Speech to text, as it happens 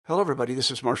Hello, everybody. This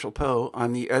is Marshall Poe.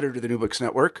 I'm the editor of the New Books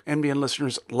Network. NBN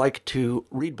listeners like to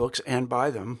read books and buy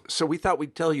them. So we thought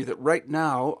we'd tell you that right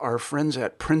now, our friends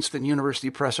at Princeton University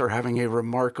Press are having a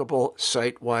remarkable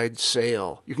site-wide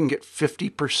sale. You can get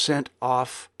 50%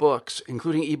 off books,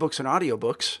 including ebooks and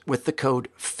audiobooks, with the code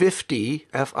 50,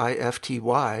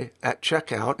 F-I-F-T-Y, at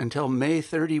checkout until May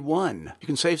 31. You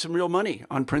can save some real money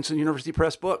on Princeton University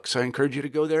Press books. I encourage you to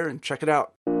go there and check it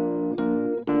out.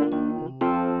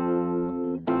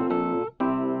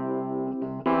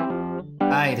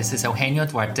 Hi, this is Eugenio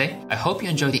Duarte. I hope you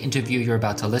enjoy the interview you're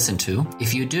about to listen to.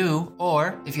 If you do,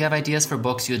 or if you have ideas for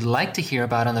books you'd like to hear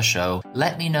about on the show,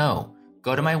 let me know.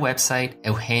 Go to my website,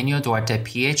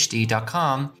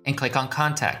 eugenioduartephd.com, and click on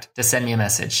Contact to send me a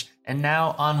message. And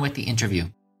now on with the interview.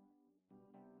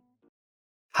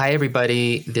 Hi,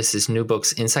 everybody. This is New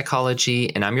Books in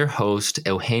Psychology, and I'm your host,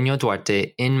 Eugenio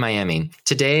Duarte, in Miami.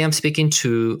 Today, I'm speaking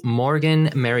to Morgan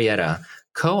Marietta,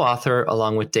 co-author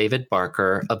along with David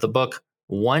Barker of the book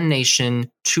One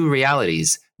Nation, Two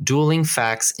Realities, Dueling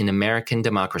Facts in American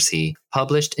Democracy,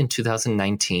 published in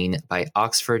 2019 by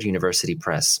Oxford University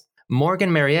Press.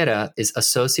 Morgan Marietta is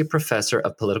Associate Professor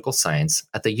of Political Science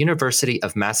at the University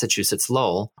of Massachusetts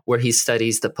Lowell, where he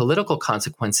studies the political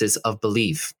consequences of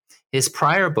belief. His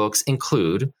prior books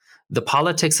include The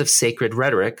Politics of Sacred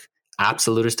Rhetoric,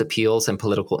 Absolutist Appeals and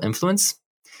Political Influence,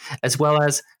 as well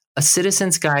as A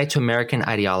Citizen's Guide to American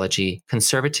Ideology,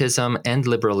 Conservatism, and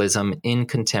Liberalism in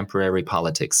Contemporary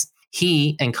Politics.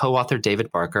 He and co-author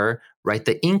David Barker write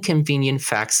the Inconvenient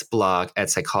Facts blog at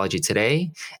Psychology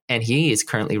Today, and he is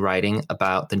currently writing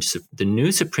about the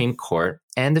new Supreme Court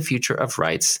and the future of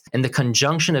rights and the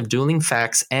conjunction of dueling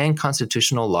facts and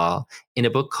constitutional law in a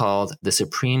book called The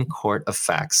Supreme Court of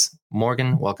Facts.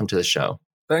 Morgan, welcome to the show.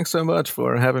 Thanks so much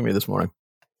for having me this morning.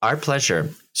 Our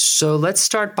pleasure. So let's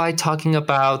start by talking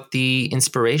about the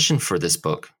inspiration for this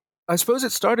book. I suppose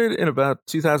it started in about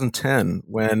 2010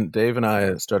 when Dave and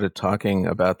I started talking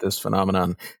about this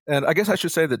phenomenon. And I guess I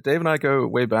should say that Dave and I go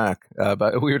way back.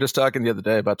 But we were just talking the other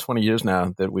day, about 20 years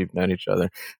now that we've known each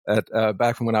other.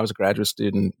 Back from when I was a graduate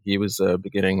student, he was a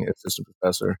beginning assistant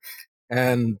professor.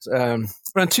 And around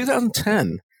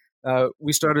 2010,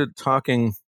 we started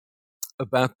talking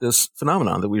about this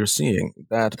phenomenon that we were seeing,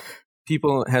 that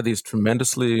people had these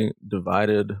tremendously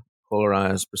divided,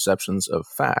 polarized perceptions of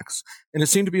facts. And it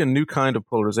seemed to be a new kind of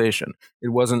polarization. It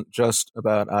wasn't just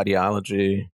about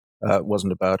ideology. It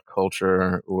wasn't about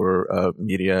culture or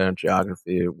media,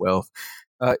 geography, wealth.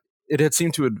 It had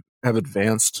seemed to have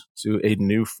advanced to a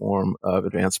new form of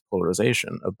advanced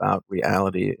polarization about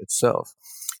reality itself.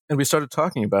 And we started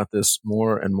talking about this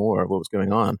more and more, what was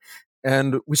going on.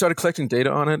 And we started collecting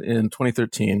data on it in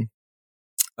 2013.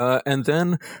 And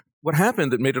then what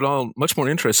happened that made it all much more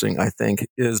interesting, I think,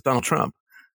 is Donald Trump.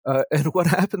 And what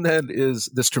happened then is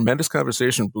this tremendous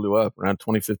conversation blew up around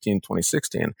 2015,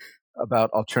 2016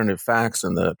 about alternative facts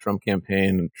and the Trump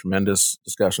campaign, and tremendous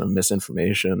discussion of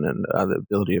misinformation and the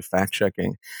ability of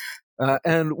fact-checking.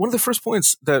 And one of the first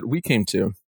points that we came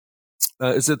to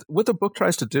is that what the book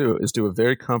tries to do is do a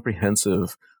very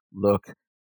comprehensive look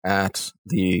at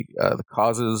the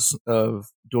causes of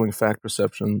dueling fact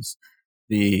perceptions,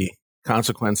 the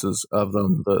consequences of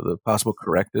them, the possible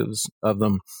correctives of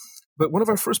them. But one of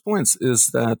our first points is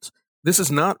that this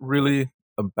is not really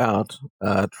about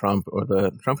Trump or the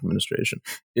Trump administration.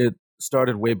 It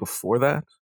started way before that.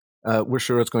 We're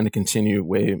sure it's going to continue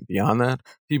way beyond that.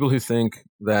 People who think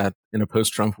that in a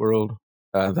post-Trump world,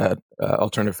 that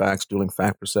alternative facts, dueling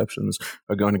fact perceptions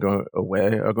are going to go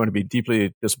away, are going to be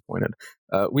deeply disappointed.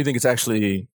 We think it's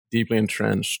actually deeply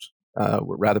entrenched.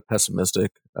 We're rather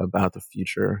pessimistic about the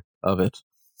future of it.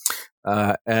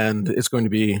 And it's going to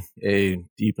be a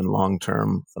deep and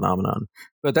long-term phenomenon.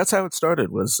 But that's how it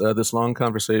started, was this long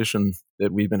conversation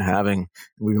that we've been having.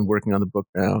 We've been working on the book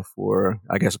now for,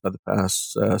 I guess, about the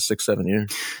past 6-7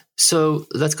 years. So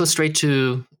let's go straight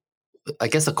to, I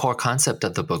guess, the core concept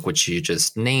of the book, which you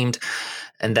just named,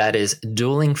 and that is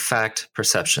dueling fact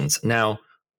perceptions. Now,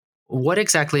 what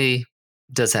exactly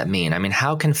does that mean? I mean,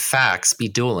 how can facts be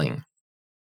dueling?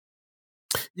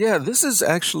 Yeah, this is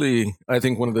actually, I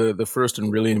think, one of the first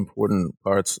and really important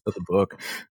parts of the book.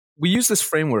 We use this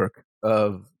framework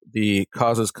of the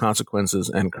causes, consequences,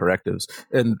 and correctives.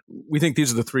 And we think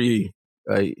these are the three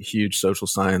huge social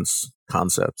science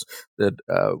concepts, that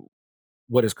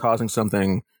what is causing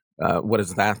something, what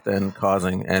is that then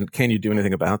causing, and can you do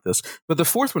anything about this? But the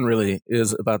fourth one really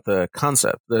is about the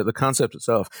concept, the concept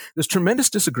itself. There's tremendous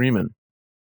disagreement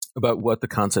about what the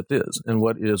concept is and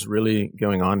what is really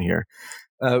going on here.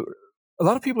 A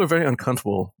lot of people are very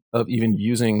uncomfortable of even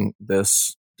using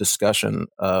this discussion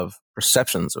of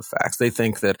perceptions of facts. They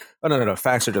think that, oh, no,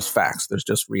 facts are just facts. There's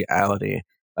just reality.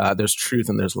 There's truth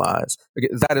and there's lies.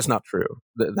 That is not true.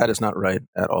 That is not right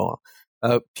at all.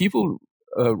 People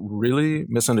really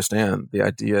misunderstand the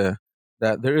idea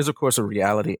that there is, of course, a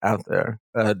reality out there.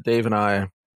 Dave and I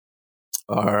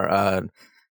are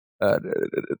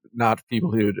not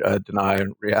people who deny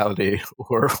reality,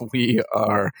 or we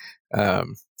are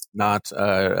not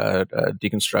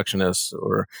deconstructionists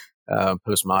or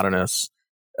postmodernists.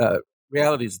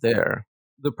 Reality is there.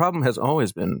 The problem has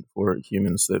always been for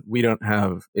humans that we don't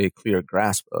have a clear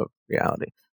grasp of reality.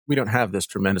 We don't have this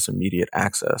tremendous immediate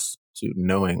access to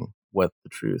knowing what the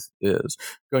truth is.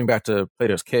 Going back to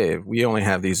Plato's cave, we only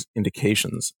have these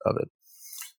indications of it.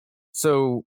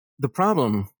 So the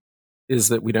problem is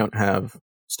that we don't have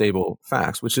stable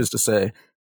facts, which is to say,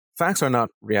 facts are not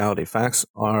reality. Facts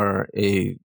are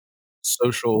a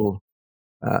social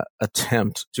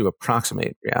attempt to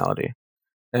approximate reality.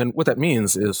 And what that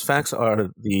means is facts are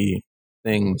the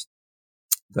things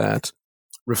that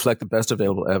reflect the best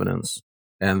available evidence,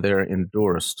 and they're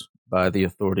endorsed by the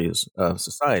authorities of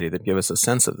society that give us a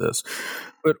sense of this.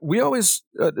 But we always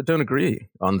don't agree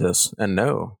on this and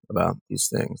know about these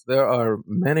things. There are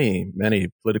many, many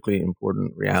politically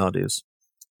important realities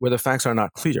where the facts are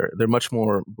not clear. They're much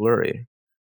more blurry.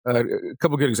 A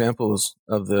couple good examples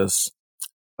of this,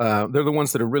 they're the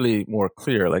ones that are really more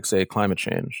clear, like, say, climate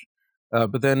change.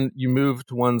 But then you move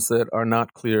to ones that are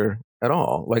not clear at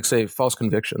all, like, say, false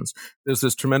convictions. There's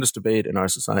this tremendous debate in our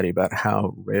society about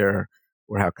how rare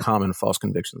or how common false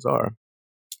convictions are.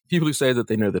 People who say that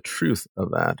they know the truth of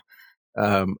that,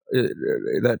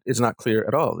 that is not clear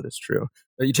at all that it's true.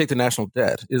 You take the national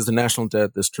debt. Is the national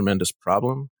debt this tremendous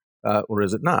problem, or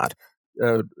is it not?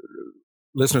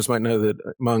 Listeners might know that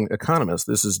among economists,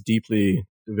 this is deeply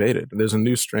debated. There's a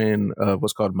new strain of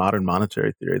what's called modern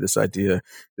monetary theory, this idea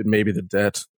that maybe the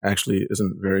debt actually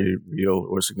isn't very real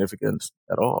or significant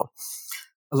at all.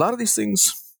 A lot of these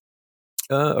things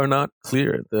are not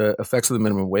clear. The effects of the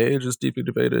minimum wage is deeply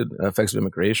debated. Effects of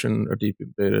immigration are deeply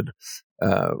debated.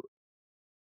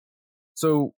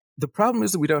 So the problem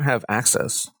is that we don't have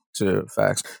access to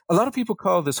facts. A lot of people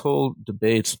call this whole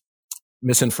debate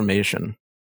misinformation.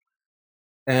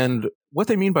 And what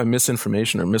they mean by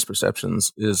misinformation or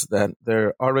misperceptions is that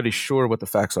they're already sure what the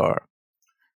facts are.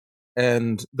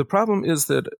 And the problem is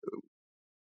that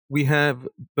we have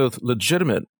both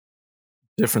legitimate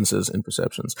differences in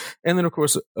perceptions, and then, of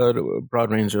course, a broad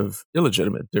range of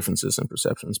illegitimate differences in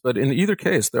perceptions. But in either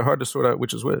case, they're hard to sort out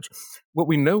which is which. What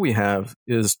we know we have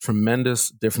is tremendous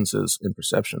differences in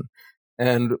perception.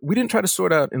 And we didn't try to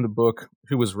sort out in the book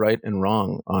who was right and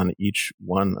wrong on each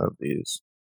one of these.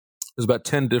 There's about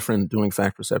 10 different dueling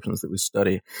fact perceptions that we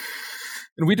study.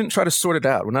 And we didn't try to sort it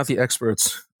out. We're not the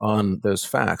experts on those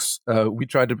facts. We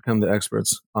tried to become the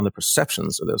experts on the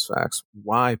perceptions of those facts,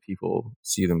 why people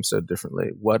see them so differently,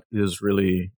 what is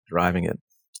really driving it.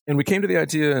 And we came to the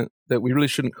idea that we really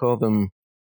shouldn't call them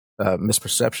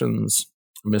misperceptions,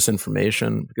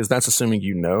 misinformation, because that's assuming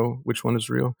you know which one is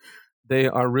real. They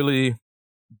are really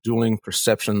dueling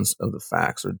perceptions of the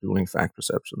facts, or dueling fact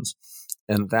perceptions.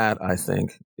 And that, I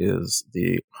think, is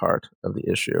the heart of the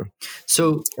issue.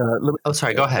 So,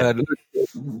 sorry, go ahead.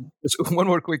 One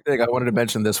more quick thing. I wanted to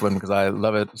mention this one because I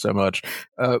love it so much.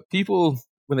 People,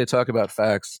 when they talk about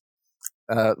facts,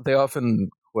 they often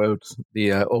quote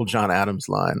the old John Adams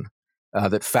line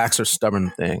that facts are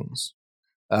stubborn things,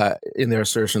 in their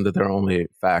assertion that they're only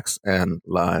facts and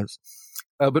lies.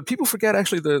 But people forget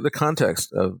actually the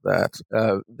context of that.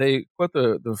 They quote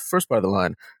the first part of the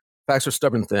line: facts are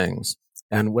stubborn things,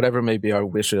 and whatever may be our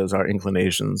wishes, our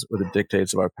inclinations, or the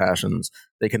dictates of our passions,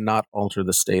 they cannot alter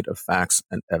the state of facts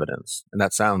and evidence. And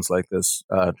that sounds like this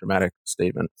dramatic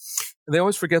statement. And they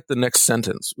always forget the next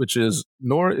sentence, which is,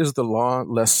 nor is the law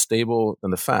less stable than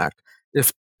the fact.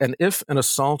 If an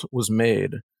assault was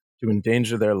made to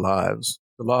endanger their lives,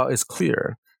 the law is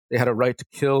clear. They had a right to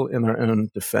kill in their own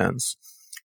defense.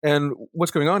 And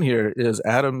what's going on here is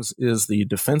Adams is the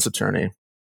defense attorney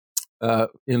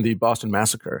in the Boston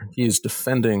Massacre. He's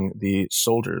defending the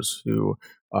soldiers who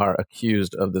are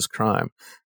accused of this crime.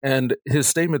 And his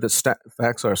statement that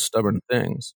facts are stubborn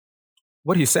things,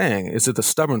 what he's saying is that the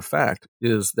stubborn fact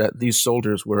is that these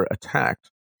soldiers were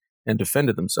attacked and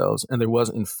defended themselves, and there was,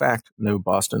 in fact, no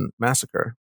Boston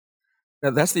Massacre. Now,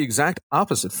 that's the exact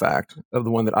opposite fact of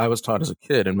the one that I was taught as a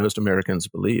kid, and most Americans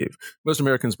believe. Most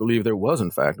Americans believe there was, in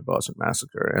fact, a Boston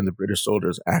Massacre, and the British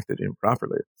soldiers acted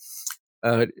improperly.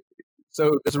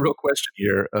 So there's a real question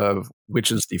here of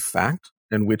which is the fact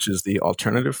and which is the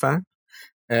alternative fact,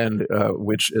 and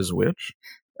which is which.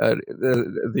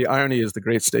 The irony is the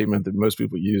great statement that most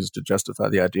people use to justify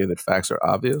the idea that facts are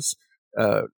obvious.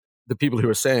 The people who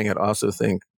are saying it also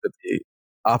think that the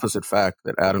opposite fact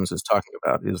that Adams is talking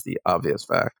about is the obvious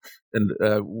fact. And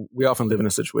we often live in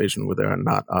a situation where there are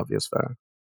not obvious facts.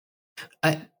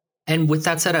 And with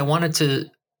that said, I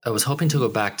was hoping to go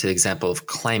back to the example of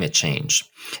climate change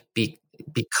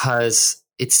because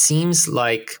it seems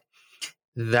like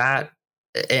that,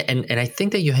 and I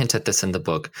think that you hint at this in the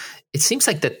book, it seems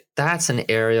like that's an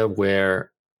area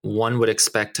where one would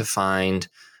expect to find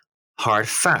hard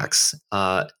facts,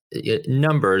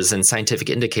 numbers and scientific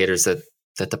indicators that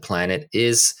the planet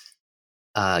is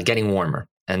getting warmer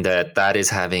and that is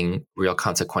having real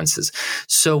consequences.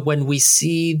 So when we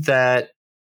see that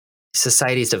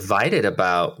society is divided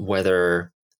about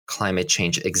whether climate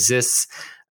change exists,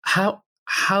 how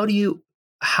do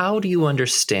you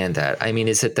understand that? I mean,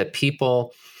 is it that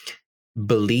people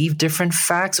believe different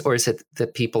facts, or is it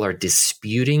that people are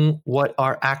disputing what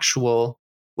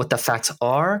the facts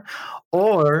are,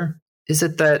 or is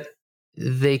it that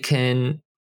they can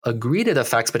agree to the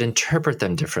facts but interpret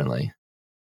them differently?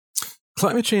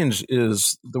 Climate change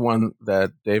is the one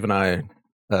that Dave and I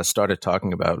started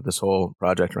talking about this whole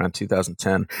project around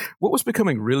 2010. What was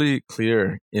becoming really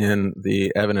clear in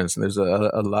the evidence, and there's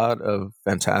a lot of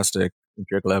fantastic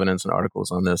empirical evidence and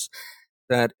articles on this,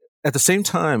 that at the same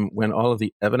time when all of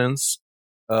the evidence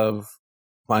of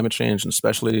climate change, and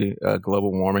especially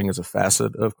global warming as a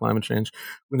facet of climate change,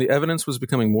 when the evidence was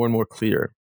becoming more and more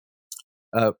clear,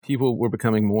 people were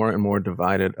becoming more and more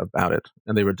divided about it,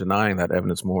 and they were denying that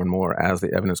evidence more and more as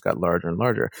the evidence got larger and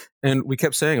larger. And we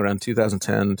kept saying around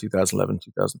 2010, 2011,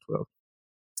 2012,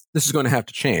 this is going to have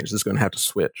to change. This is going to have to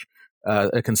switch.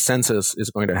 A consensus is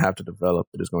going to have to develop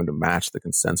that is going to match the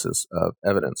consensus of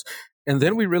evidence. And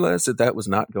then we realized that was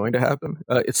not going to happen.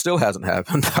 It still hasn't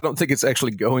happened. I don't think it's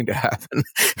actually going to happen.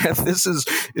 And this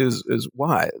is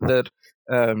why that.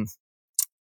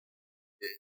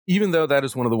 Even though that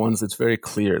is one of the ones that's very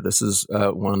clear, this is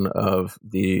one of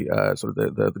the sort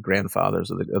of the grandfathers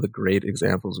of the great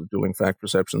examples of dueling fact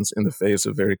perceptions in the face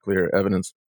of very clear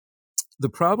evidence. The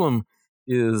problem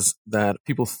is that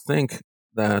people think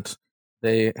that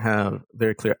they have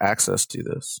very clear access to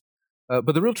this.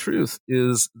 But the real truth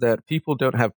is that people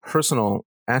don't have personal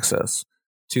access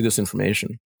to this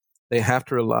information. They have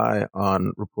to rely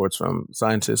on reports from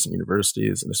scientists and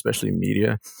universities, and especially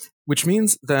media, which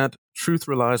means that truth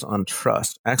relies on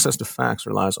trust. Access to facts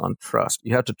relies on trust.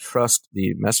 You have to trust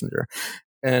the messenger.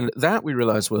 And that, we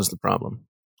realized, was the problem.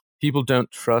 People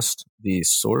don't trust the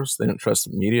source. They don't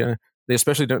trust the media. They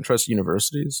especially don't trust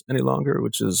universities any longer,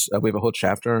 which is, we have a whole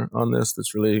chapter on this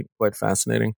that's really quite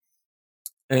fascinating.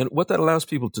 And what that allows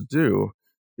people to do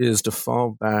is to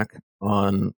fall back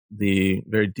on the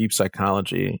very deep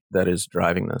psychology that is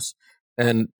driving this.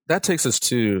 And that takes us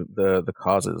to the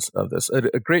causes of this.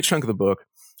 A great chunk of the book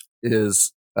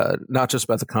is not just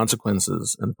about the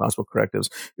consequences and the possible correctives.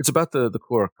 It's about the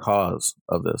core cause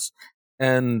of this.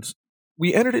 And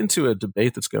we entered into a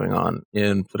debate that's going on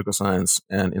in political science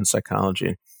and in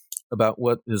psychology about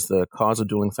what is the cause of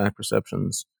dueling fact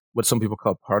perceptions, what some people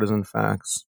call partisan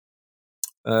facts.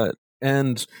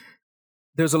 And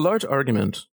there's a large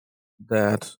argument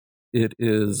that it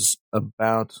is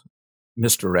about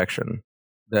misdirection,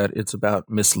 that it's about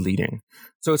misleading.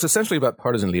 So it's essentially about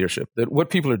partisan leadership, that what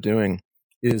people are doing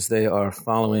is they are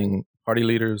following party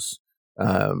leaders,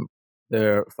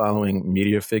 they're following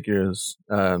media figures,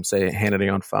 say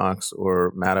Hannity on Fox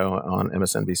or Maddow on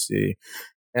MSNBC.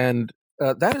 And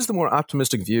that is the more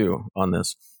optimistic view on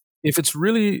this. If it's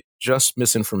really just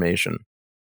misinformation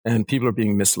and people are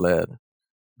being misled,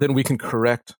 then we can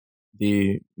correct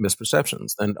the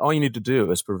misperceptions. And all you need to do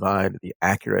is provide the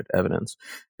accurate evidence.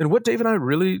 And what Dave and I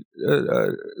really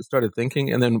started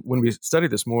thinking, and then when we studied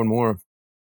this more and more,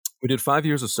 we did 5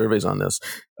 years of surveys on this.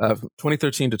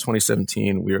 2013 to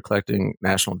 2017, we were collecting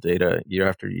national data year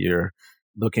after year,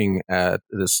 looking at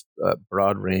this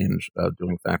broad range of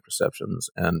dueling fact perceptions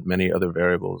and many other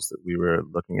variables that we were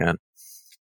looking at.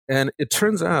 And it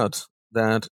turns out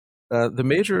that the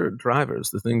major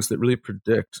drivers, the things that really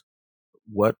predict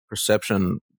what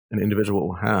perception an individual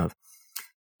will have,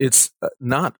 it's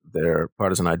not their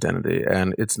partisan identity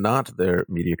and it's not their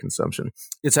media consumption.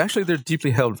 It's actually their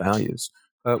deeply held values.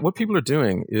 What people are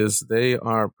doing is they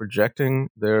are projecting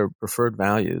their preferred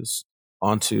values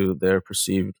onto their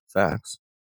perceived facts.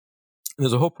 And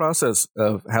there's a whole process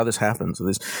of how this happens. So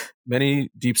there's many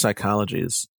deep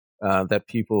psychologies that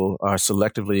people are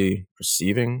selectively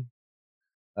perceiving.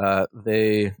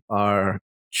 They are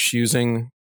choosing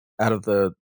out of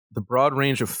the broad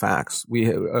range of facts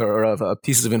or of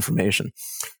pieces of information.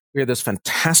 we have this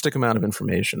fantastic amount of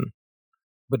information,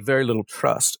 but very little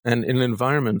trust. And in an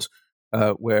environment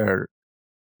where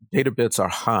data bits are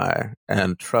high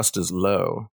and trust is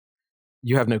low,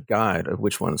 you have no guide of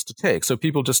which ones to take. So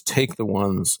people just take the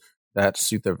ones that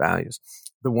suit their values,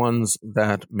 the ones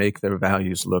that make their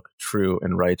values look true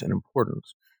and right and important,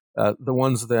 the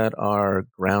ones that are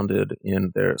grounded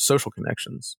in their social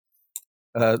connections.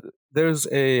 There's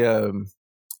a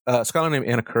scholar named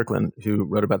Anna Kirkland who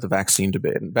wrote about the vaccine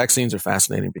debate. And vaccines are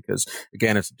fascinating because,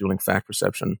 again, it's a dueling fact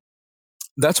perception.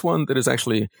 That's one that is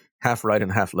actually half right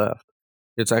and half left.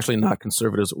 It's actually not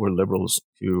conservatives or liberals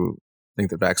who think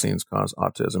that vaccines cause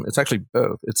autism. It's actually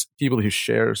both. It's people who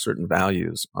share certain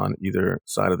values on either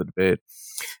side of the debate.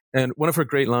 And one of her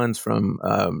great lines from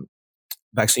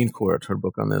Vaccine Court, her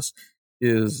book on this,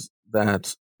 is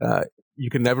that you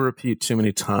can never repeat too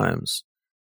many times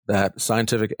that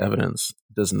scientific evidence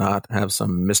does not have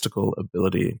some mystical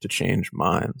ability to change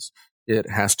minds. It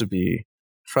has to be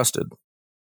trusted.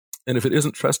 And if it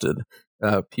isn't trusted,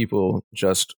 people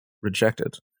just reject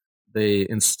it. They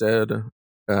instead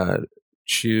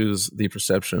choose the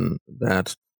perception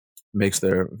that makes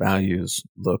their values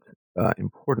look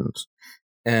important.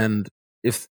 And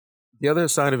if the other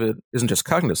side of it isn't just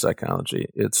cognitive psychology,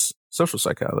 it's social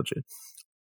psychology,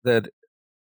 that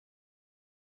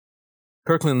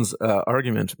Kirkland's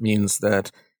argument means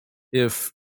that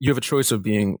if you have a choice of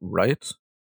being right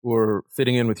or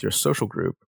fitting in with your social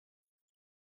group,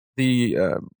 the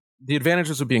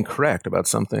advantages of being correct about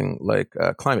something like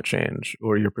climate change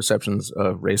or your perceptions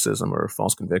of racism or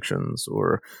false convictions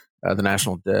or the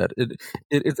national debt,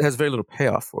 it has very little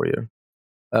payoff for you.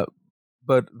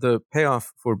 But the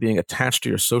payoff for being attached to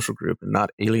your social group and not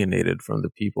alienated from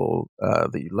the people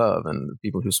that you love and the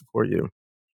people who support you,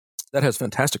 that has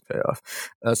fantastic payoff.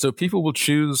 So people will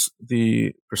choose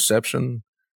the perception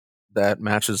that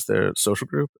matches their social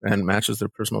group and matches their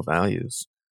personal values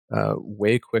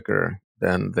way quicker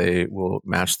than they will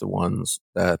match the ones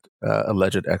that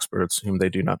alleged experts whom they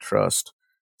do not trust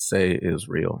say is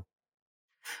real.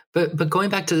 But going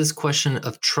back to this question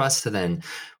of trust, then,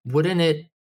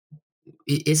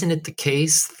 isn't it the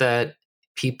case that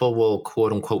people will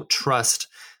quote unquote trust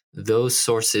those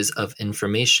sources of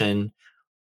information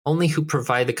only who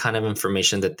provide the kind of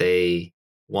information that they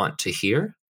want to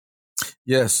hear?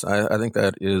 Yes, I think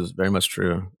that is very much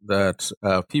true, that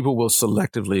people will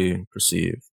selectively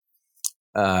perceive.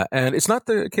 And it's not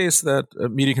the case that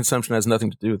media consumption has nothing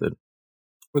to do with it,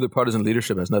 or that partisan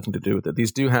leadership has nothing to do with it.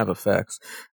 These do have effects.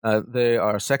 They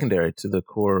are secondary to the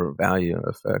core value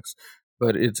effects.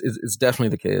 But it's definitely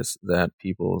the case that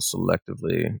people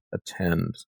selectively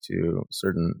attend to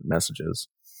certain messages.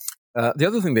 The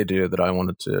other thing they do that I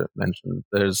wanted to mention,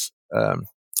 there's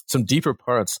some deeper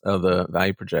parts of the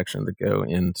value projection that go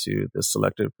into this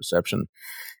selective perception.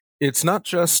 It's not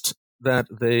just that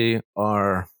they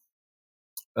are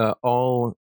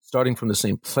all starting from the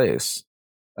same place,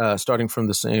 starting from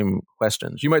the same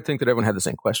questions. You might think that everyone had the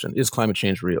same question: is climate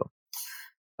change real?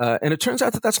 And it turns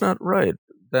out that that's not right,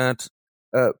 that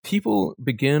people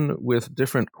begin with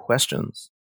different questions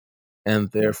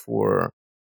and therefore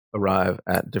arrive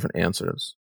at different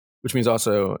answers, which means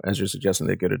also, as you're suggesting,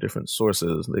 they go to different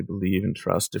sources, they believe and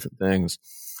trust different things.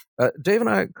 Dave and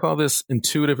I call this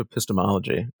intuitive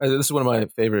epistemology. This is one of my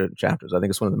favorite chapters. I think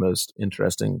it's one of the most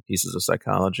interesting pieces of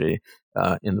psychology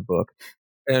in the book.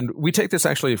 And we take this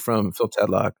actually from Phil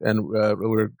Tedlock, and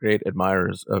we're great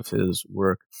admirers of his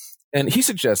work. And he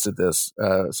suggested this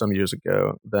some years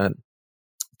ago, that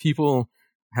people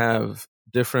have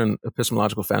different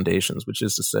epistemological foundations, which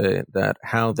is to say that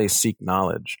how they seek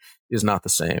knowledge is not the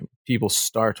same. People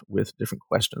start with different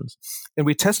questions. And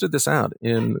we tested this out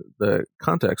in the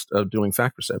context of doing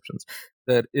fact perceptions,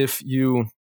 that if you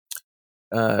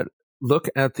look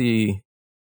at the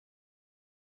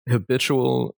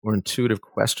habitual or intuitive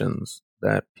questions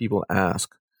that people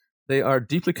ask, they are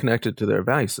deeply connected to their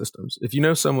value systems. If you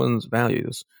know someone's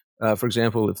values, for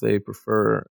example, if they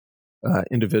prefer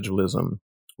individualism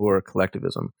or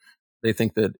collectivism, they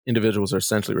think that individuals are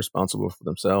essentially responsible for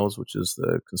themselves, which is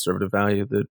the conservative value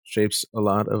that shapes a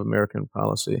lot of American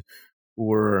policy,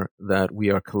 or that we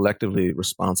are collectively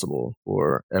responsible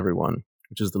for everyone,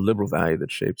 which is the liberal value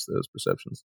that shapes those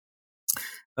perceptions.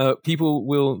 People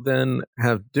will then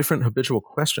have different habitual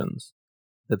questions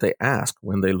that they ask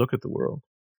when they look at the world.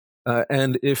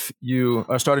 And if you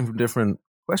are starting from different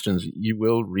questions, you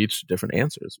will reach different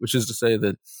answers, which is to say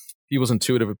that people's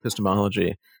intuitive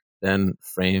epistemology then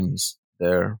frames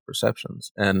their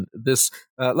perceptions. And this,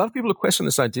 a lot of people have questioned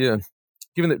this idea,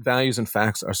 given that values and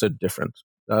facts are so different.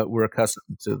 We're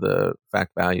accustomed to the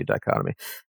fact-value dichotomy.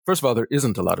 First of all, there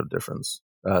isn't a lot of difference.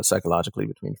 psychologically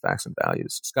between facts and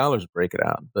values. Scholars break it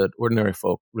out, but ordinary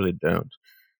folk really don't.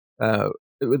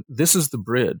 This is the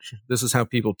bridge. This is how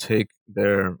people take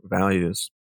their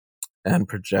values and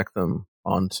project them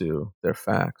onto their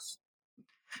facts.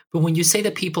 But when you say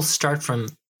that people start from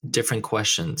different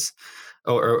questions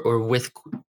or with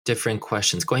different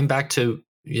questions, going back to,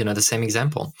 the same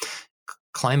example,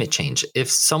 climate change. If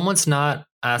someone's not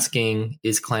asking,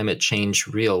 is climate change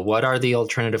real? What are the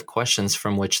alternative questions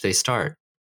from which they start?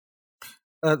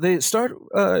 They start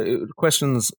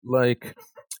questions like,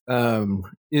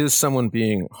 is someone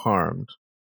being harmed?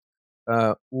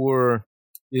 Or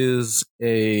is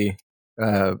a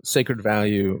sacred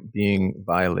value being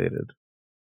violated?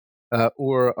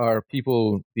 Or are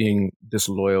people being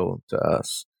disloyal to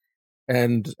us?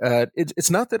 And it's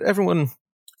not that everyone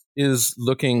is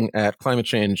looking at climate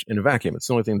change in a vacuum. It's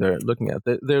the only thing they're looking at.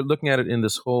 They're looking at it in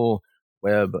this whole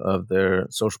web of their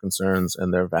social concerns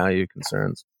and their value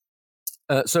concerns.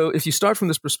 So if you start from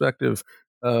this perspective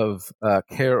of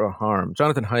care or harm,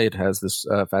 Jonathan Haidt has this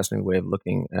fascinating way of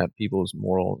looking at people's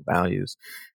moral values.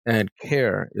 And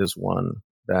care is one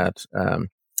that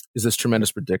is this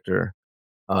tremendous predictor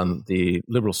on the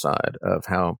liberal side of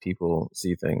how people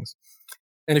see things.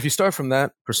 And if you start from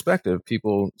that perspective,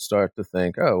 people start to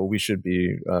think, oh, we should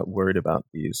be worried about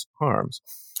these harms.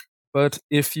 But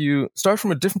if you start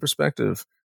from a different perspective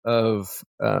of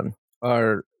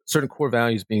are certain core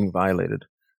values being violated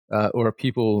or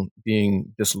people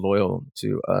being disloyal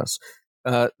to us,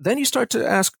 then you start to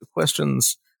ask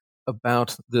questions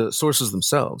about the sources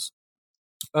themselves.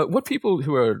 What people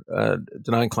who are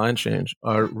denying climate change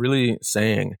are really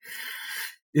saying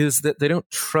is that they don't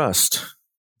trust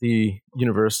the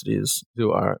universities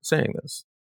who are saying this.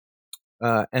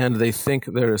 And they think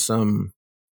there is some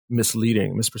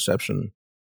misperception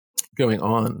going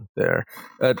on there.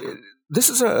 This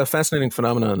is a fascinating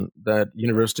phenomenon that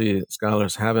university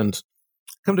scholars haven't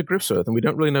come to grips with, and we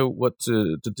don't really know what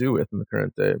to do with in the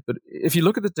current day. But if you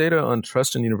look at the data on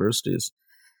trust in universities,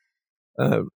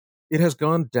 it has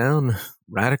gone down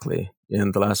radically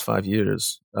in the last 5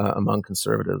 years among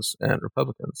conservatives and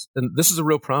Republicans. And this is a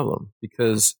real problem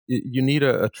because you need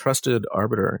a trusted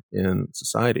arbiter in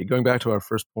society. Going back to our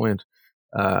first point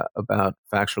about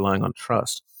facts relying on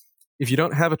trust, if you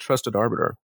don't have a trusted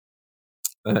arbiter,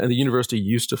 and the university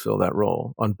used to fill that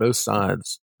role on both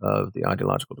sides of the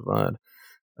ideological divide,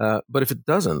 but if it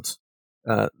doesn't,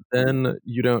 then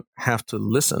you don't have to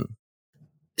listen.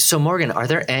 So, Morgan, are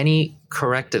there any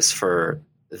correctives for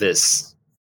this?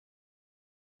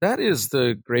 That is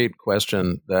the great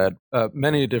question that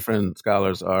many different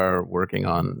scholars are working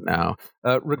on now.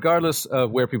 Regardless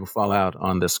of where people fall out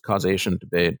on this causation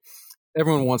debate,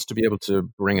 everyone wants to be able to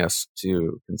bring us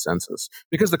to consensus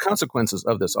because the consequences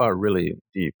of this are really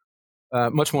deep.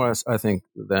 Much more, I think,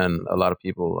 than a lot of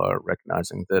people are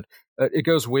recognizing that it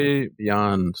goes way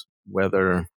beyond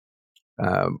whether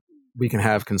we can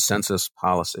have consensus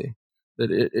policy. That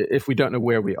if we don't know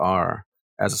where we are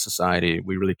as a society,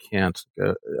 we really can't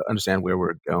understand where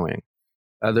we're going.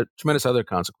 There are tremendous other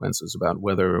consequences about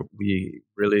whether we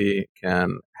really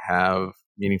can have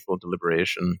meaningful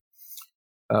deliberation,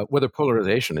 whether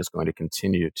polarization is going to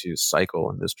continue to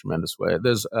cycle in this tremendous way.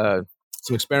 There's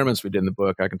some experiments we did in the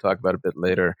book I can talk about a bit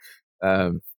later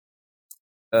about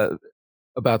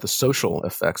the social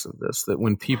effects of this, that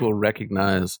when people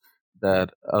recognize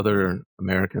that other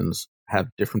Americans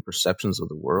have different perceptions of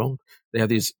the world, they have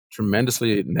these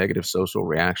tremendously negative social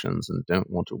reactions and don't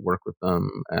want to work with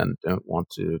them and don't want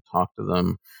to talk to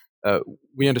them.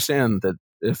 We understand that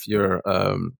if you're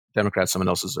a Democrat, someone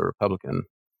else is a Republican.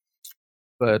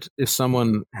 But if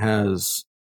someone has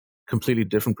completely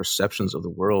different perceptions of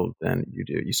the world than you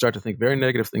do, you start to think very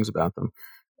negative things about them.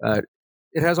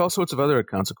 It has all sorts of other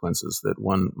consequences that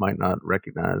one might not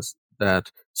recognize.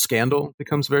 That scandal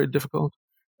becomes very difficult.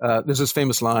 There's this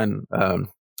famous line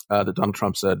that Donald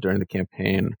Trump said during the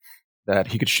campaign that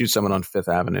he could shoot someone on Fifth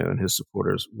Avenue and his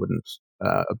supporters wouldn't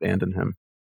abandon him.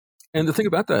 And the thing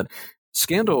about that,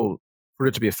 scandal, for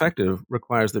it to be effective,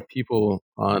 requires that people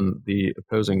on the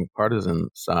opposing partisan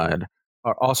side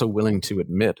are also willing to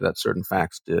admit that certain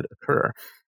facts did occur.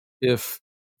 If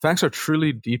facts are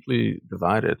truly deeply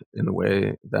divided in the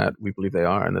way that we believe they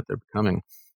are and that they're becoming,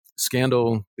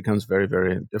 scandal becomes very,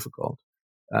 very difficult.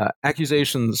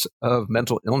 Accusations of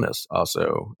mental illness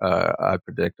also, I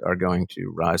predict, are going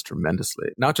to rise tremendously,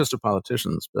 not just of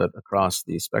politicians, but across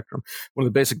the spectrum. One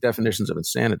of the basic definitions of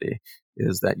insanity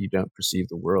is that you don't perceive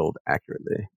the world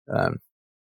accurately.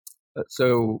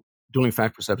 So dueling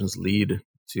fact perceptions lead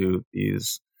to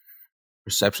these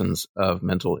perceptions of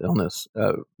mental illness.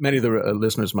 Many of the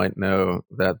listeners might know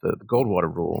that the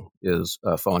Goldwater rule is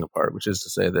falling apart, which is to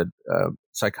say that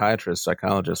psychiatrists,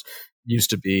 psychologists used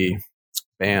to be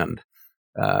banned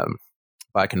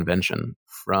by convention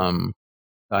from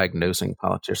diagnosing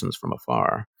politicians from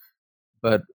afar.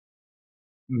 But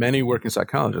many working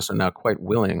psychologists are now quite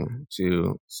willing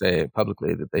to say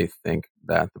publicly that they think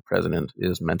that the president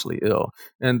is mentally ill.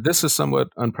 And this is somewhat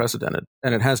unprecedented.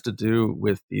 And it has to do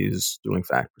with these dueling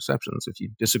fact perceptions. If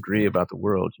you disagree about the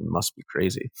world, you must be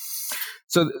crazy.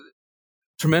 So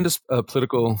tremendous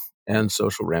political and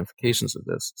social ramifications of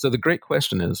this. So the great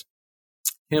question is,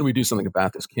 can we do something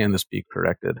about this? Can this be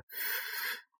corrected?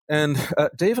 And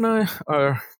Dave and I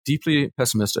are deeply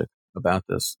pessimistic about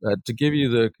this. To give you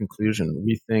the conclusion,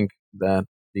 we think that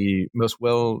the most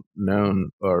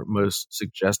well-known or most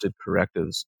suggested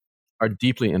correctives are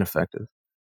deeply ineffective,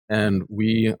 and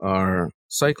we are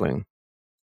cycling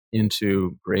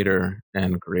into greater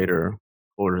and greater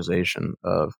polarization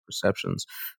of perceptions.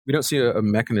 We don't see a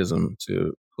mechanism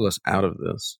to pull us out of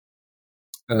this.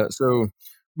 So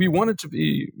we wanted to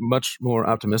be much more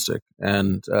optimistic,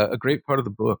 and a great part of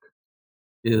the book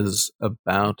is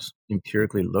about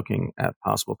empirically looking at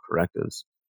possible correctives.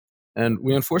 And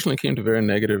we unfortunately came to very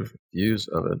negative views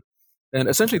of it. And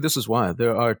essentially, this is why.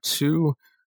 There are two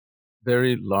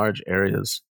very large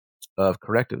areas of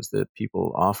correctives that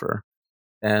people offer.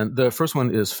 And the first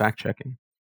one is fact-checking,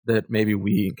 that maybe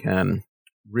we can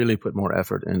really put more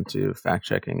effort into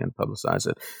fact-checking and publicize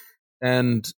it.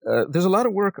 And there's a lot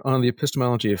of work on the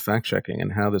epistemology of fact-checking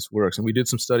and how this works. And we did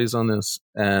some studies on this,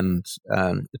 and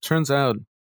it turns out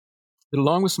that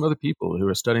along with some other people who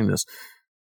are studying this,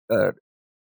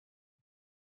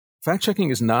 fact-checking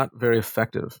is not very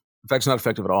effective. In fact, it's not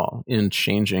effective at all in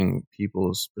changing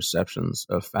people's perceptions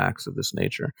of facts of this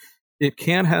nature. It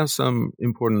can have some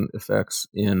important effects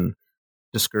in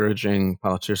discouraging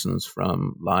politicians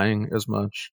from lying as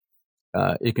much.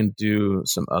 It can do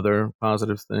some other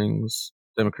positive things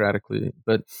democratically,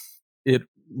 but it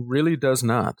really does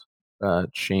not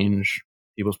change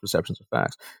people's perceptions of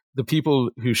facts. The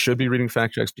people who should be reading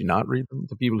fact checks do not read them.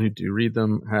 The people who do read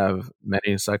them have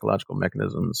many psychological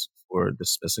mechanisms for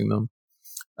dismissing them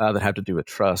that have to do with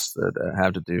trust, that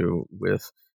have to do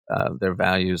with their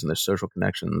values and their social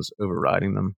connections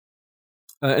overriding them.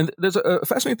 And there's a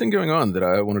fascinating thing going on that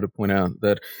I wanted to point out,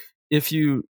 that if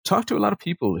you talk to a lot of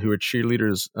people who are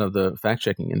cheerleaders of the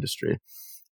fact-checking industry,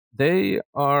 they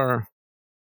are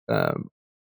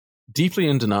deeply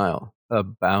in denial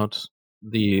about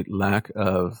the lack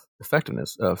of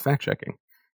effectiveness of fact-checking.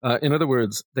 In other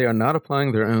words, they are not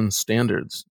applying their own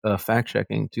standards of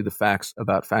fact-checking to the facts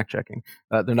about fact-checking.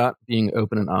 They're not being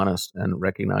open and honest and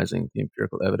recognizing the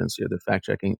empirical evidence here that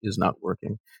fact-checking is not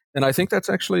working. And I think that's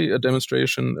actually a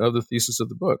demonstration of the thesis of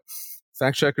the book.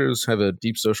 Fact-checkers have a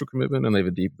deep social commitment and they have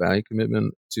a deep value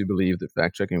commitment to believe that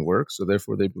fact-checking works, so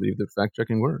therefore they believe that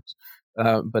fact-checking works.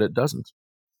 But it doesn't.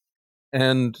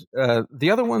 And the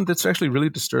other one that's actually really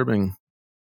disturbing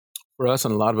for us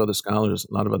and a lot of other scholars,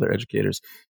 a lot of other educators,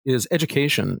 is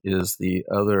education is the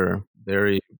other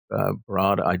very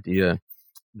broad idea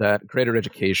that greater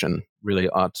education really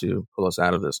ought to pull us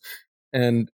out of this.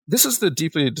 And this is the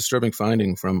deeply disturbing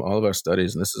finding from all of our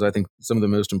studies, and this is, I think, some of the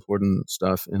most important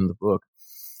stuff in the book,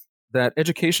 that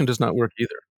education does not work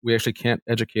either. We actually can't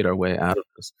educate our way out of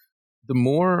this. The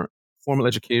more formal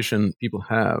education people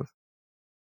have,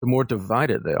 the more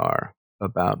divided they are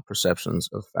about perceptions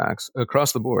of facts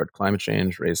across the board: climate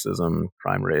change, racism,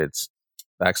 crime rates,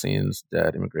 vaccines,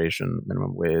 debt, immigration,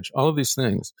 minimum wage, all of these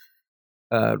things.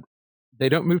 They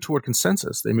don't move toward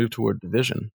consensus. They move toward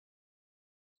division.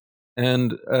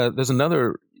 And there's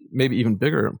another, maybe even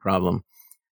bigger problem,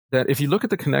 that if you look at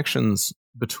the connections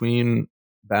between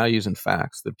values and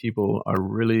facts, that people are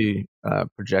really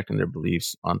projecting their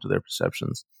beliefs onto their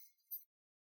perceptions,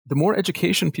 the more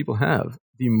education people have,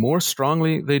 the more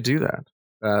strongly they do that.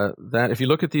 That if you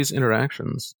look at these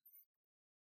interactions,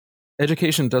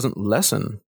 education doesn't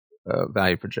lessen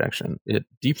value projection, it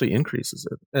deeply increases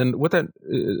it. And what that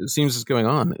seems is going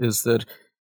on is that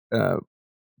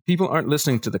people aren't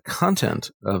listening to the content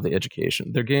of the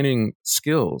education. They're gaining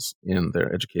skills in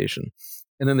their education.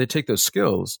 And then they take those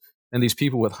skills, and these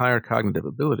people with higher cognitive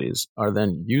abilities are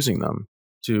then using them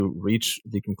to reach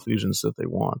the conclusions that they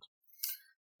want.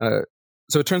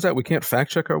 So it turns out we can't fact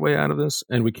check our way out of this,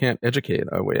 and we can't educate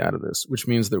our way out of this, which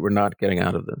means that we're not getting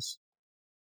out of this.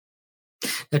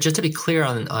 Now, just to be clear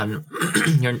on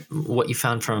what you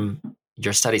found from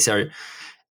your studies,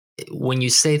 when you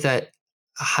say that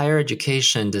higher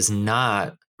education does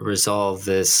not resolve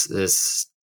these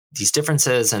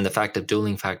differences and the fact of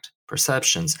dueling fact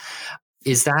perceptions,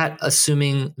 is that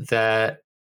assuming that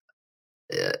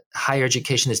higher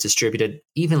education is distributed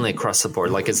evenly across the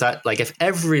board? Like, is that like if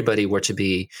everybody were to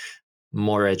be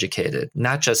more educated,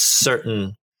 not just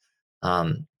certain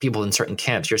people in certain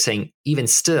camps? You're saying even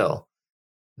still,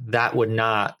 that would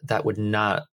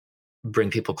not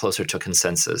bring people closer to a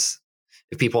consensus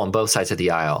if people on both sides of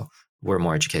the aisle were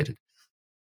more educated.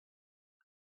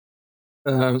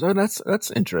 So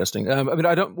that's interesting. I mean,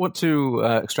 I don't want to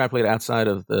extrapolate outside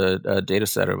of the data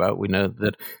set about. We know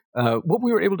that what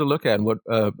we were able to look at and what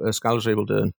scholars are able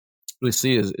to really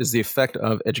see is the effect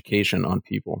of education on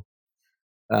people.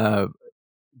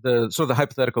 The sort of the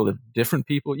hypothetical of different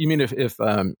people. You mean if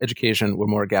education were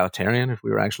more egalitarian, if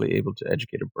we were actually able to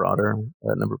educate a broader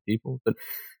number of people? But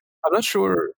I'm not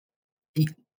sure.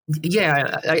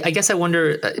 Yeah, I guess I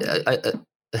wonder.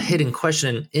 A hidden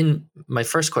question in my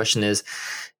first question is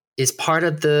part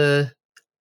of the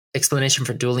explanation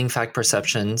for dueling fact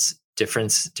perceptions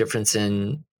difference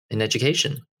in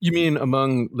education? You mean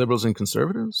among liberals and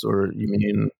conservatives, or you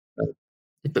mean?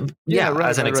 Right,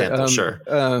 as an example, sure.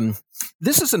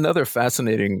 This is another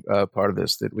fascinating part of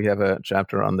this, that we have a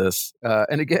chapter on this.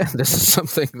 And again, this is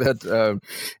something that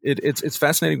it's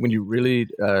fascinating when you really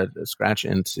scratch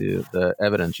into the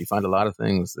evidence. You find a lot of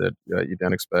things that you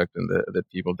don't expect and that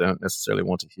people don't necessarily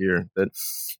want to hear. That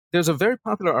there's a very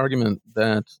popular argument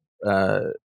that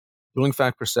dueling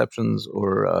fact perceptions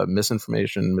or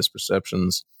misinformation,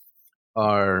 misperceptions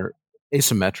are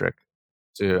asymmetric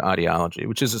to ideology,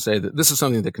 which is to say that this is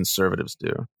something that conservatives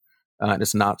do, and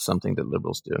it's not something that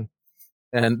liberals do.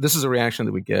 And this is a reaction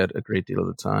that we get a great deal of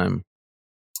the time.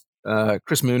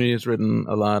 Chris Mooney has written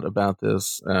a lot about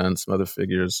this, and some other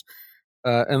figures.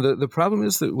 And the problem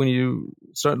is that when you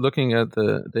start looking at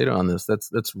the data on this,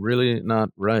 that's really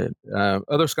not right.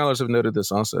 Other scholars have noted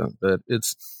this also, that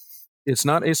it's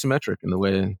not asymmetric in the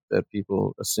way that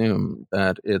people assume,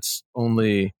 that it's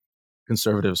only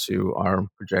conservatives who are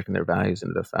projecting their values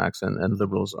into the facts, and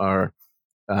liberals are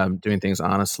doing things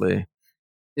honestly.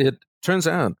 It turns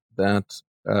out that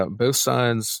both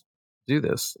sides do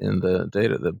this in the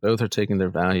data, that both are taking their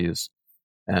values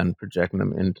and projecting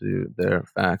them into their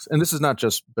facts. And this is not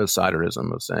just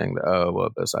both-siderism of saying, oh, well,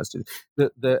 both sides do.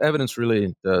 The evidence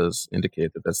really does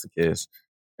indicate that that's the case.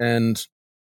 And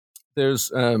there's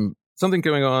something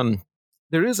going on.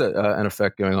 There is an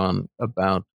effect going on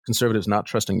about conservatives not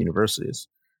trusting universities.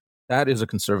 That is a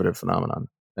conservative phenomenon,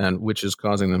 and which is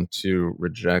causing them to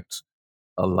reject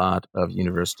a lot of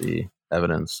university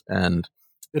evidence. And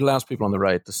it allows people on the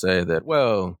right to say that,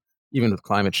 well, even with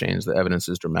climate change, the evidence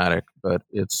is dramatic, but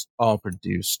it's all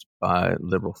produced by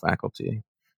liberal faculty,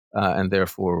 and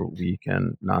therefore we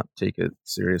can not take it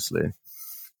seriously.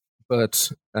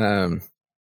 But when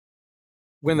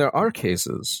there are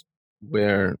cases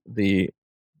where the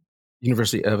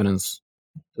university evidence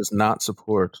does not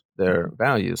support their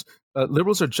values,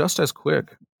 liberals are just as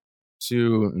quick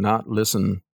to not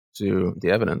listen to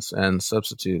the evidence and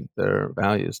substitute their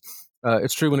values.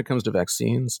 It's true when it comes to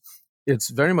vaccines. It's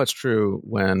very much true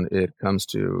when it comes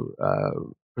to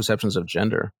perceptions of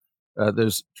gender.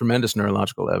 There's tremendous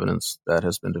neurological evidence that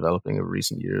has been developing over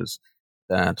recent years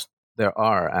that there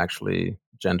are actually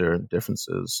gender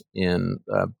differences in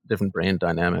different brain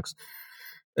dynamics.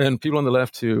 And people on the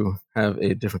left who have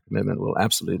a different commitment will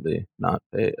absolutely not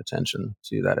pay attention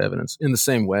to that evidence, in the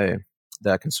same way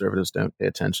that conservatives don't pay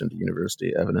attention to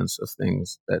university evidence of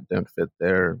things that don't fit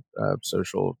their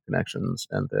social connections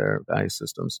and their value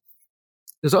systems.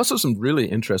 There's also some really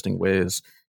interesting ways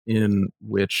in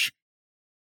which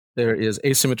there is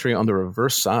asymmetry on the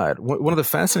reverse side. One of the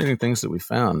fascinating things that we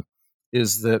found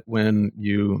is that when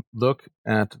you look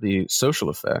at the social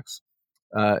effects,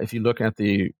 if you look at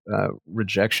the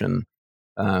rejection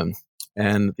and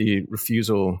the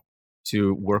refusal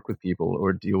to work with people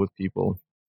or deal with people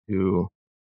who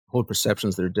hold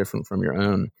perceptions that are different from your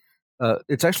own,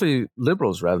 it's actually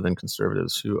liberals rather than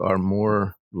conservatives who are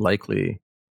more likely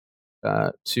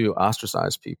to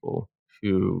ostracize people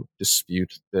who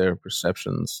dispute their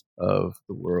perceptions of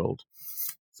the world.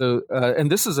 So,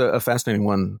 and this is a fascinating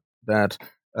one that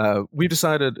we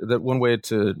decided that one way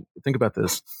to think about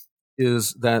this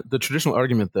is that the traditional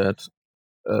argument that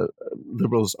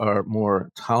liberals are more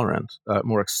tolerant,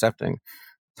 more accepting.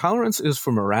 Tolerance is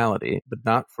for morality, but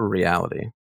not for reality.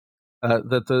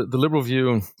 That the liberal view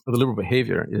or the liberal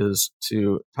behavior is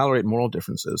to tolerate moral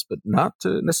differences, but not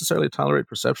to necessarily tolerate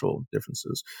perceptual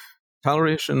differences.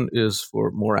 Toleration is for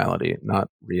morality, not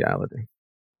reality.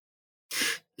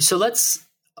 So let's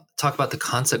talk about the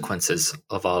consequences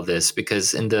of all this,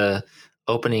 because in the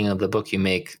opening of the book, you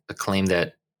make a claim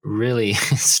that really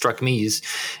struck me.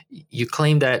 You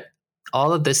claim that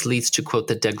all of this leads to, quote,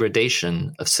 the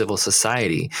degradation of civil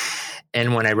society.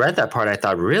 And when I read that part, I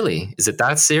thought, really? Is it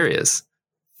that serious?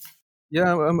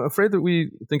 Yeah, I'm afraid that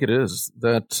we think it is.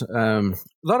 That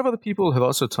a lot of other people have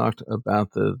also talked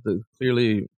about the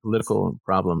clearly political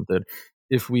problem that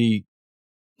if we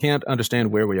can't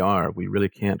understand where we are, we really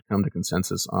can't come to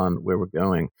consensus on where we're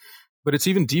going. But it's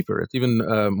even deeper. It's even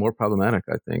more problematic,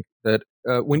 I think, that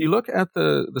when you look at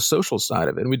the social side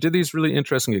of it, and we did these really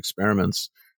interesting experiments,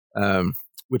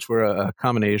 which were a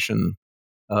combination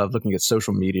of looking at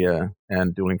social media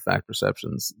and dueling fact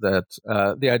perceptions, that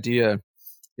the idea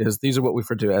is these are what we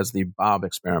refer to as the Bob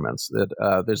experiments,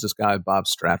 that there's this guy, Bob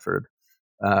Stratford,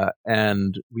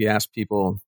 and we ask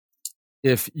people,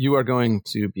 if you are going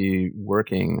to be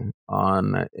working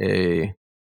on a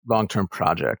long-term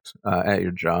project at your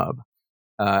job,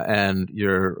 and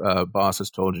your boss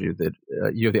has told you that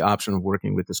you have the option of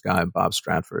working with this guy, Bob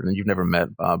Stratford, and you've never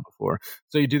met Bob before.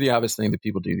 So you do the obvious thing that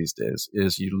people do these days,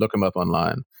 is you look him up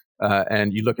online,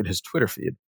 and you look at his Twitter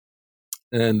feed.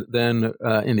 And then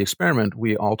in the experiment,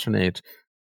 we alternate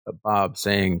Bob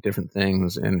saying different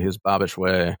things in his Bobbish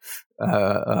way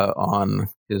on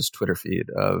his Twitter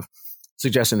feed of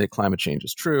suggesting that climate change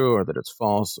is true, or that it's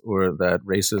false, or that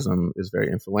racism is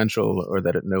very influential, or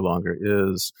that it no longer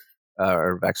is,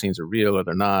 or vaccines are real or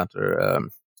they're not, or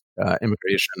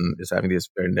immigration is having these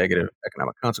very negative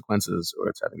economic consequences, or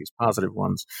it's having these positive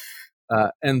ones.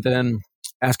 And then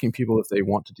asking people if they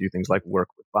want to do things like work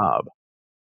with Bob.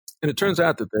 And it turns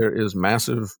out that there is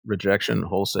massive rejection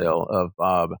wholesale of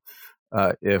Bob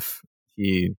if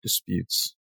he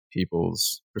disputes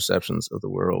people's perceptions of the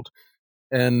world.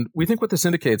 And we think what this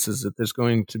indicates is that there's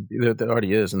going to be, there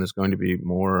already is, and there's going to be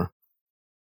more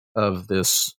of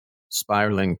this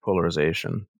spiraling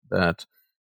polarization, that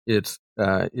it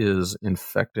is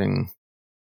infecting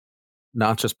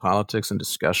not just politics and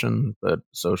discussion, but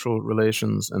social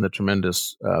relations and the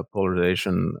tremendous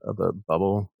polarization of a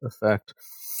bubble effect.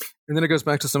 And then it goes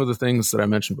back to some of the things that I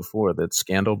mentioned before, that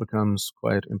scandal becomes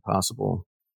quite impossible.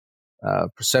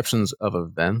 Perceptions of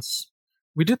events.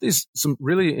 We did some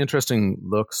really interesting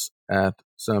looks at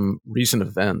some recent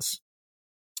events.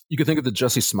 You could think of the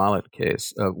Jussie Smollett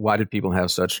case. Why did people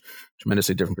have such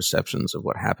tremendously different perceptions of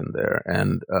what happened there?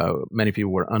 And many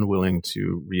people were unwilling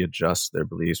to readjust their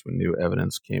beliefs when new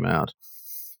evidence came out.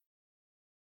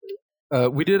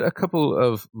 We did a couple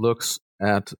of looks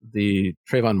at the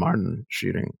Trayvon Martin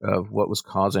shooting, of what was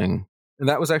causing, and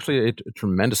that was actually a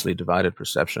tremendously divided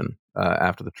perception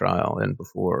after the trial and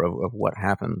before of what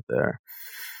happened there.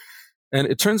 And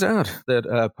it turns out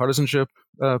that partisanship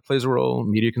plays a role,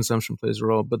 media consumption plays a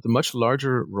role, but the much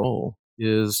larger role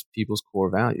is people's core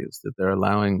values, that they're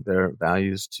allowing their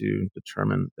values to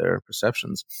determine their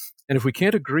perceptions. And if we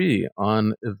can't agree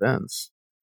on events,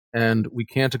 and we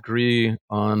can't agree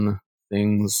on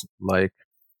things like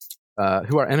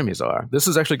who our enemies are, this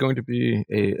is actually going to be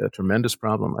a tremendous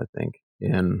problem, I think,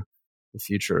 in the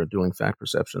future of dueling fact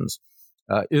perceptions.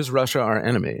 Is Russia our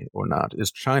enemy or not?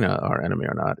 Is China our enemy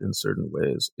or not in certain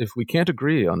ways? If we can't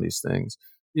agree on these things,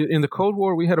 in the Cold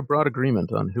War, we had a broad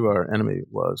agreement on who our enemy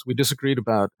was. We disagreed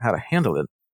about how to handle it,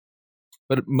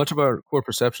 but much of our core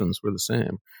perceptions were the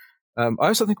same. I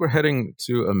also think we're heading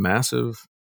to a massive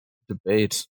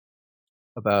debate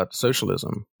about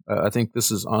socialism. I think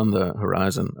this is on the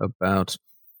horizon, about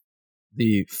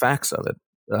the facts of it,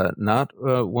 not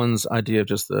one's idea of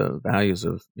just the values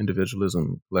of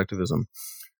individualism, collectivism,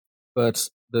 but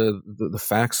the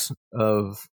facts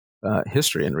of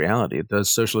history and reality. Does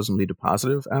socialism lead to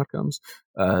positive outcomes?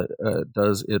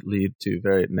 Does it lead to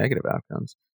very negative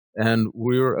outcomes? And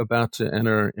we're about to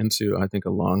enter into, I think,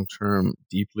 a long-term,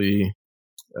 deeply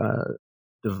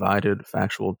divided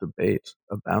factual debate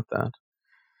about that.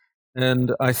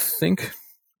 And I think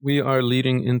we are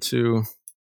leading into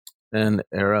an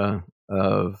era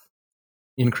of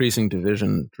increasing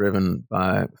division driven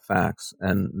by facts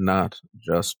and not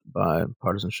just by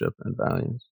partisanship and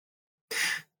values.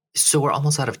 So we're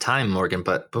almost out of time, Morgan,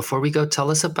 but before we go,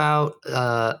 tell us about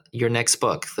your next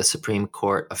book, The Supreme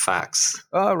Court of Facts.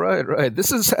 Oh, right.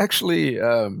 This is actually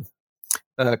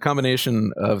a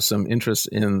combination of some interest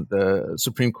in the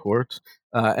Supreme Court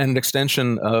and an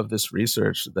extension of this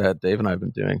research that Dave and I have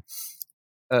been doing.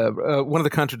 One of the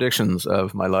contradictions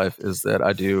of my life is that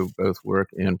I do both work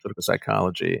in political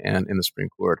psychology and in the Supreme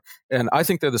Court. And I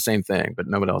think they're the same thing, but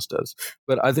no one else does.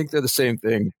 But I think they're the same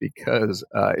thing because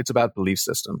it's about belief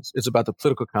systems. It's about the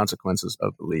political consequences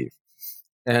of belief.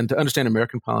 And to understand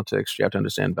American politics, you have to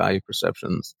understand value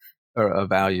perceptions, or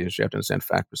values. You have to understand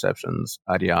fact perceptions,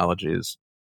 ideologies.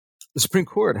 The Supreme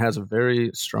Court has a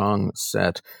very strong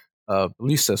set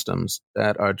belief systems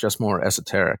that are just more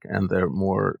esoteric and they're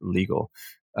more legal.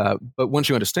 But once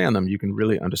you understand them, you can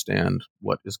really understand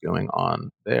what is going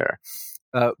on there.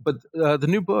 But the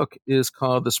new book is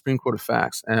called The Supreme Court of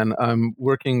Facts, and I'm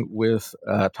working with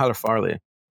Tyler Farley,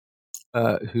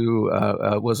 who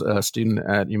was a student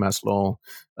at UMass Lowell,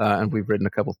 and we've written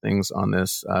a couple things on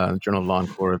this Journal of Law and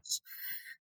Courts.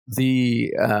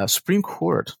 The Supreme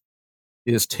Court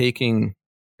is taking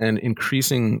an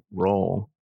increasing role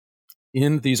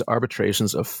in these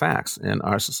arbitrations of facts in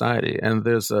our society. And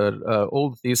there's an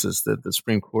old thesis that the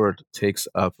Supreme Court takes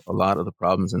up a lot of the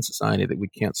problems in society that we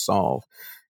can't solve.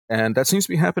 And that seems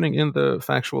to be happening in the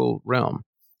factual realm.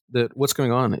 That what's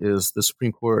going on is the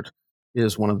Supreme Court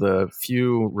is one of the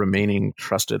few remaining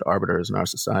trusted arbiters in our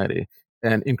society,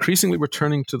 and increasingly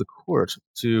returning to the court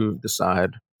to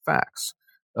decide facts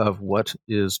of what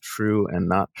is true and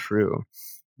not true.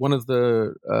 One of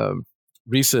the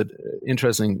recent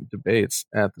interesting debates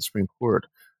at the Supreme Court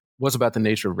was about the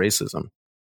nature of racism.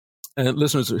 And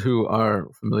listeners who are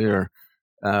familiar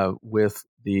with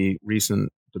the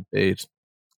recent debate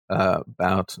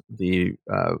about the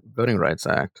Voting Rights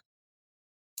Act,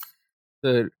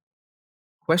 the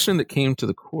question that came to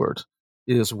the court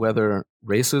is whether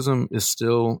racism is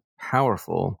still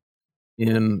powerful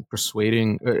in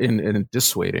persuading, in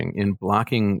dissuading, in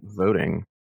blocking voting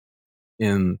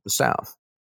in the South.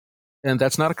 And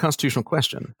that's not a constitutional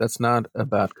question. That's not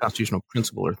about constitutional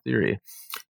principle or theory.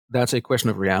 That's a question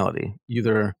of reality.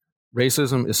 Either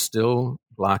racism is still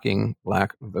blocking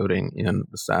Black voting in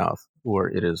the South, or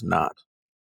it is not.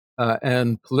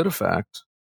 And PolitiFact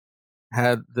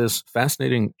had this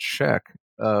fascinating check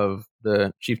of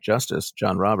the Chief Justice,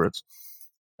 John Roberts,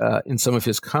 in some of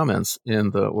his comments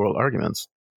in the oral arguments,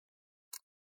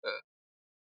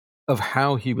 of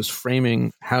how he was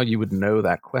framing how you would know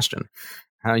that question,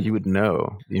 how you would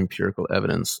know the empirical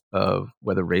evidence of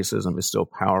whether racism is still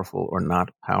powerful or not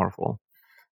powerful.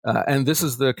 And this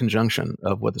is the conjunction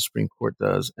of what the Supreme Court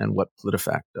does and what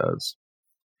PolitiFact does.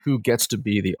 Who gets to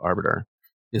be the arbiter?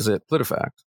 Is it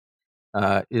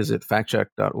PolitiFact? Is it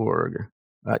factcheck.org?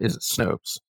 Is it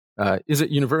Snopes? Is it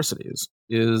universities?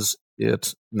 Is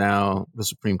it now the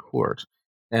Supreme Court?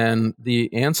 And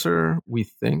the answer, we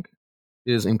think,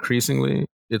 is increasingly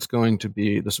it's going to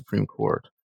be the Supreme Court.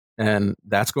 And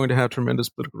that's going to have tremendous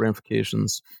political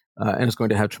ramifications, and it's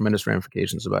going to have tremendous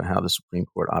ramifications about how the Supreme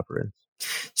Court operates.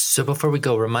 So before we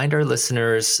go, remind our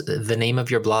listeners the name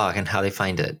of your blog and how they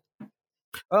find it.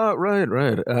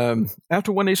 Right.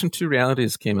 After One Nation, Two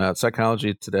Realities came out,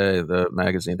 Psychology Today, the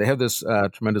magazine, they have this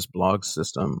tremendous blog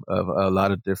system of a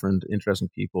lot of different interesting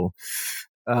people.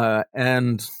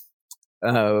 And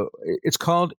it's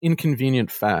called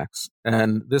Inconvenient Facts.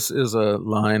 And this is a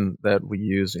line that we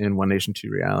use in One Nation, Two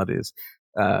Realities.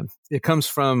 It comes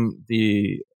from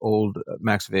the old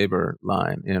Max Weber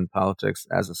line in Politics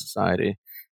as a Society,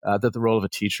 that the role of a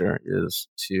teacher is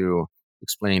to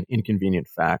explain inconvenient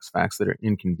facts, facts that are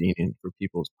inconvenient for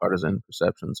people's partisan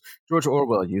perceptions. George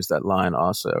Orwell used that line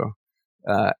also.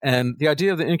 And the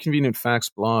idea of the Inconvenient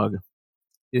Facts blog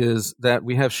is that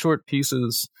we have short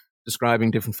pieces describing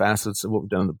different facets of what we've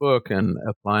done in the book and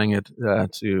applying it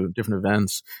to different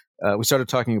events. We started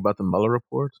talking about the Mueller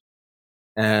report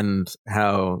and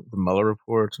how the Mueller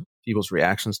report, people's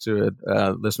reactions to it.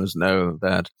 Listeners know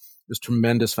that there's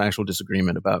tremendous factual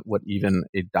disagreement about what even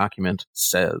a document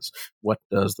says. What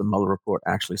does the Mueller report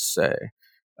actually say?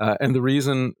 And the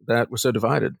reason that we're so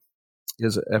divided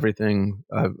is everything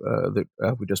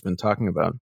that we've just been talking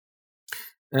about.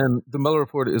 And the Mueller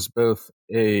report is both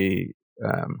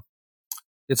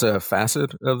it's a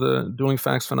facet of the dueling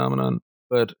facts phenomenon,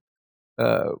 but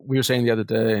we were saying the other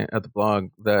day at the blog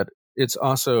that it's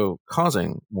also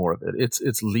causing more of it.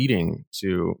 It's leading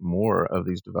to more of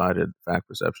these divided fact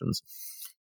perceptions,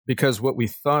 because what we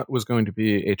thought was going to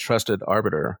be a trusted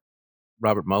arbiter,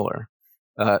 Robert Mueller,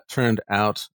 turned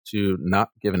out to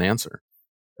not give an answer.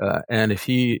 And if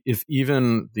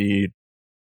even the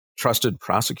trusted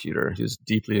prosecutor who's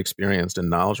deeply experienced and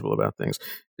knowledgeable about things,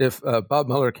 if Bob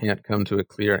Mueller can't come to a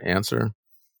clear answer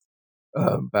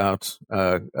about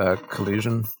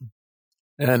collusion,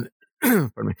 and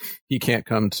pardon me, he can't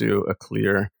come to a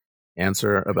clear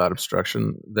answer about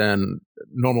obstruction, then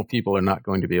normal people are not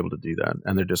going to be able to do that,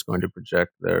 and they're just going to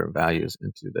project their values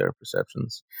into their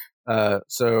perceptions.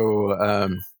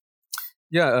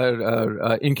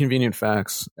 Inconvenient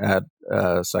Facts at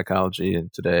Psychology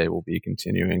Today will be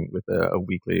continuing with a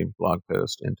weekly blog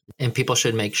post. And people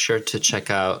should make sure to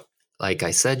check out like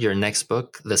I said, your next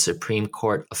book, The Supreme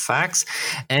Court of Facts.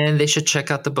 And they should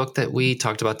check out the book that we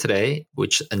talked about today,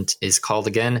 which is called,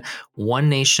 again, One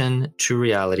Nation, Two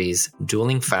Realities,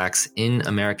 Dueling Facts in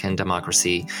American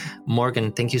Democracy.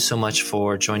 Morgan, thank you so much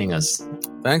for joining us.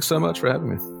 Thanks so much for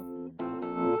having me.